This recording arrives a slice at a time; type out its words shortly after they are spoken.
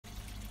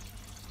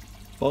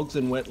Bogs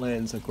and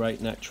wetlands are great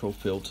natural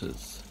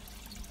filters.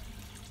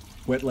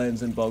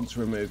 Wetlands and bogs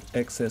remove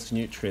excess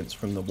nutrients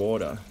from the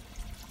water.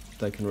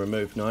 They can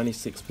remove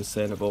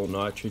 96% of all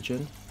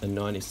nitrogen and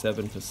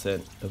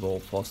 97% of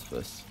all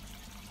phosphorus.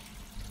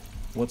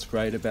 What's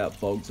great about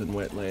bogs and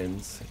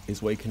wetlands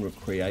is we can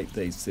recreate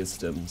these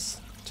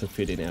systems to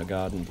fit in our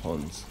garden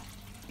ponds.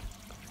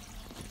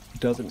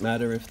 It doesn't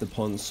matter if the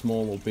pond's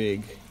small or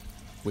big,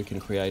 we can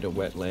create a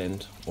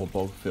wetland or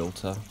bog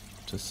filter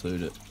to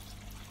suit it.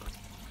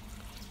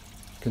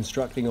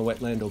 Constructing a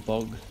wetland or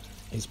bog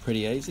is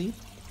pretty easy.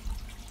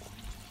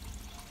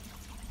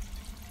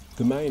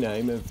 The main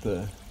aim of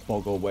the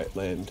bog or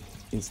wetland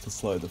is to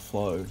slow the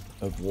flow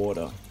of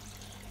water.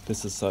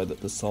 This is so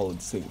that the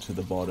solids sink to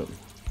the bottom.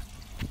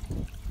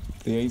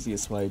 The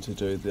easiest way to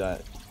do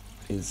that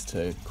is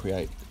to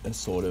create a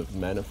sort of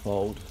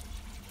manifold,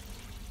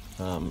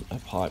 a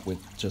pipe with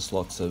just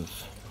lots of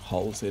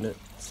holes in it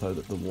so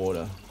that the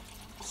water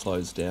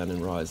slows down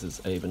and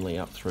rises evenly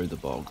up through the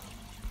bog.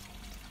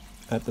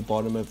 At the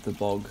bottom of the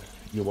bog,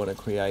 you want to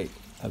create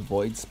a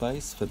void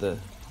space for the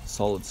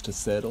solids to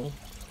settle.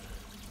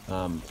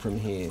 From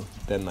here,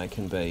 then they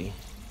can be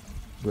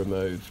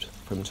removed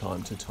from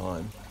time to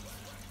time.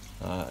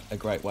 A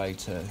great way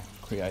to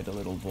create a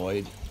little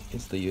void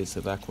is the use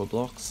of aqua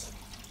blocks.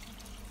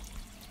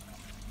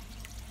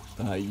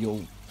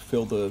 You'll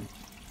fill the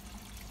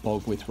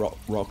bog with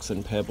rocks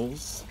and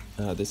pebbles.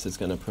 This is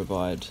going to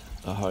provide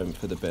a home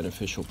for the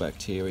beneficial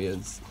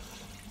bacterias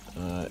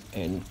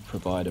and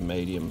provide a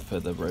medium for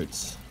the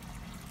roots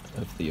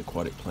of the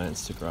aquatic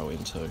plants to grow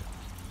into.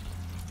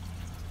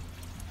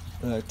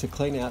 To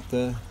clean out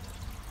the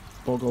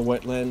bog or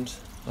wetland,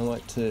 I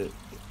like to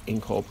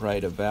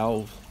incorporate a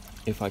valve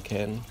if I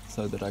can,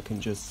 so that I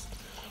can just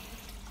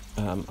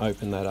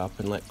open that up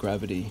and let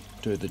gravity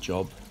do the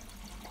job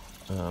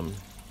to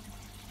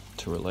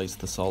release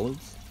the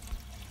solids.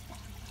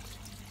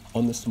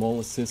 On the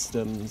smaller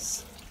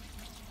systems,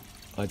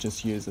 I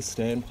just use a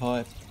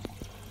standpipe.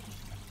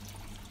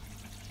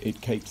 It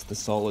keeps the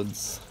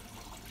solids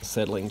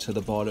settling to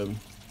the bottom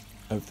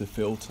of the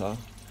filter,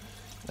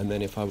 and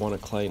then if I want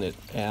to clean it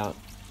out,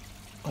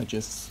 I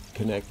just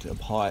connect a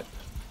pipe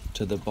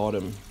to the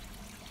bottom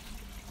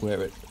where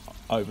it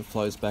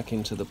overflows back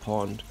into the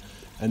pond,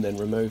 and then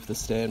remove the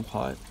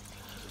standpipe,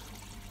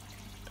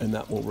 and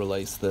that will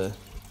release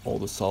all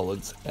the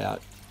solids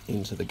out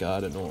into the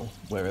garden or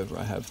wherever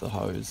I have the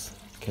hose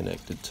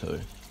connected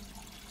to.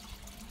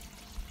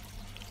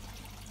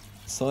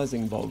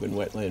 Sizing bog and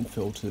wetland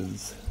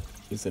filters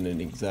isn't an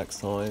exact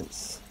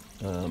science.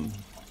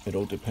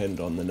 It'll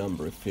depend on the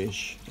number of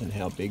fish and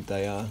how big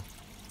they are.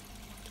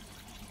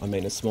 I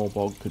mean, a small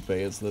bog could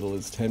be as little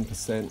as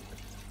 10%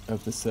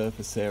 of the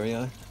surface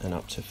area and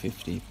up to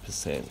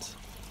 50%.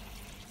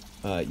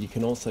 You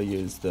can also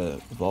use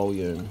the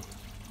volume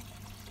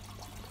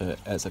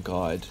as a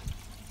guide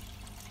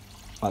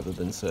other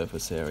than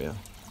surface area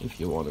if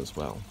you want as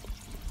well.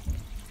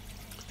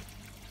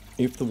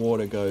 If the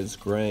water goes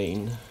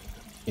green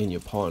in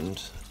your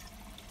pond,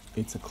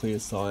 it's a clear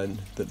sign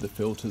that the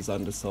filter's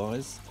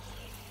undersized.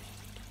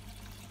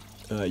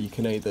 You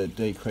can either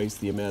decrease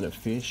the amount of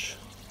fish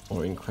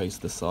or increase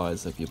the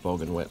size of your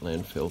bog and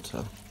wetland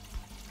filter.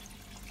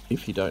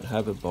 If you don't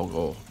have a bog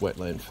or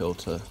wetland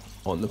filter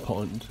on the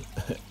pond,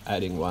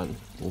 adding one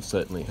will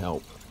certainly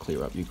help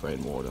clear up your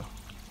green water.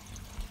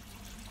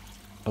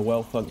 A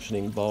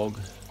well-functioning bog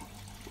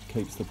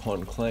keeps the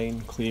pond clean,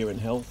 clear and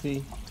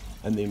healthy,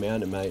 and the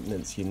amount of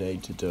maintenance you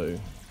need to do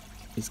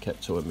is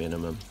kept to a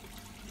minimum.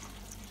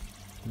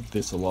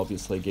 This will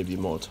obviously give you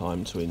more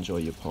time to enjoy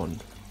your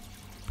pond.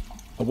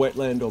 A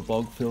wetland or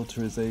bog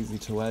filter is easy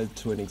to add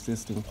to an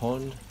existing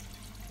pond.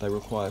 They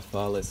require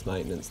far less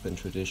maintenance than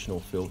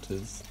traditional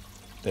filters.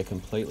 They're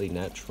completely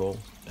natural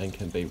and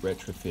can be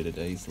retrofitted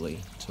easily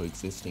to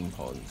existing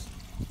ponds.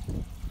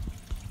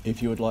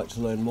 If you would like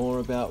to learn more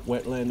about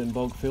wetland and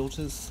bog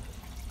filters,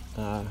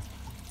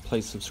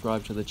 please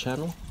subscribe to the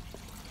channel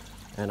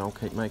and I'll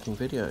keep making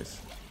videos.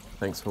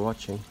 Thanks for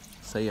watching.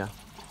 See ya.